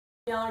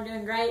Y'all are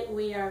doing great.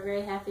 We are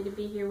very happy to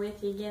be here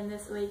with you again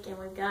this week, and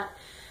we've got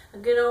a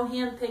good old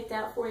hymn picked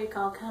out for you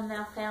called Come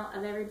Thou Fount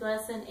of Every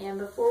Blessing. And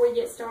before we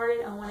get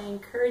started, I want to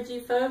encourage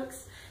you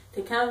folks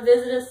to come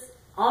visit us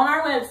on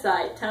our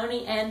website,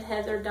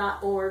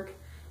 tonyandheather.org,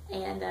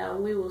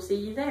 and we will see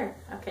you there.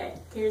 Okay,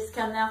 here's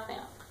Come Thou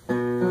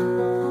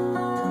Fount.